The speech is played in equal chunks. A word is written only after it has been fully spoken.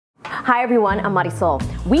Hi everyone, I'm Marysol.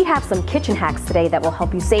 We have some kitchen hacks today that will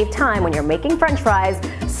help you save time when you're making French fries,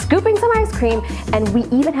 scooping some ice cream, and we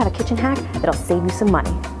even have a kitchen hack that'll save you some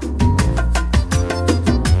money.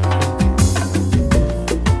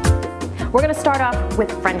 We're gonna start off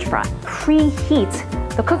with French fry.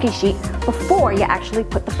 Preheat the cookie sheet before you actually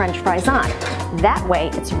put the French fries on. That way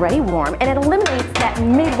it's ready warm and it eliminates that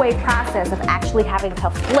midway process of actually having to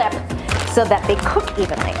flip so that they cook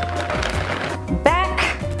evenly. Back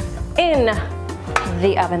in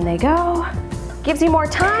the oven they go. Gives you more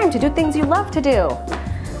time to do things you love to do,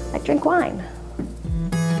 like drink wine.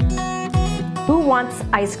 Who wants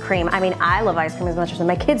ice cream? I mean, I love ice cream as much as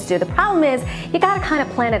my kids do. The problem is, you gotta kind of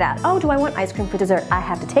plan it out. Oh, do I want ice cream for dessert? I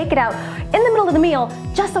have to take it out in the middle of the meal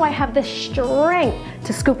just so I have the strength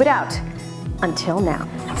to scoop it out. Until now.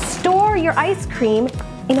 Store your ice cream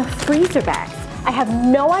in a freezer bag. I have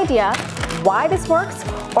no idea why this works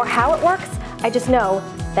or how it works. I just know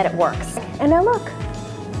that it works. And now look,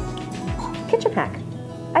 kitchen hack,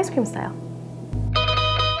 ice cream style.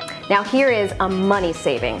 Now here is a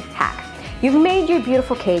money-saving hack. You've made your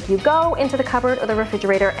beautiful cake, you go into the cupboard or the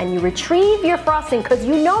refrigerator and you retrieve your frosting because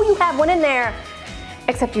you know you have one in there,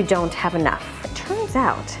 except you don't have enough. It turns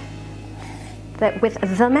out that with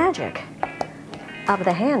the magic of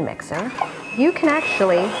the hand mixer, you can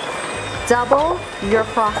actually double your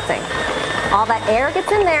frosting. All that air gets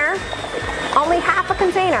in there, only half a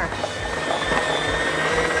container.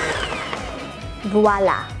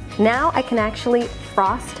 Voila. Now I can actually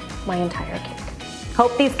frost my entire cake.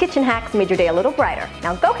 Hope these kitchen hacks made your day a little brighter.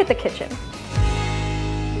 Now go hit the kitchen.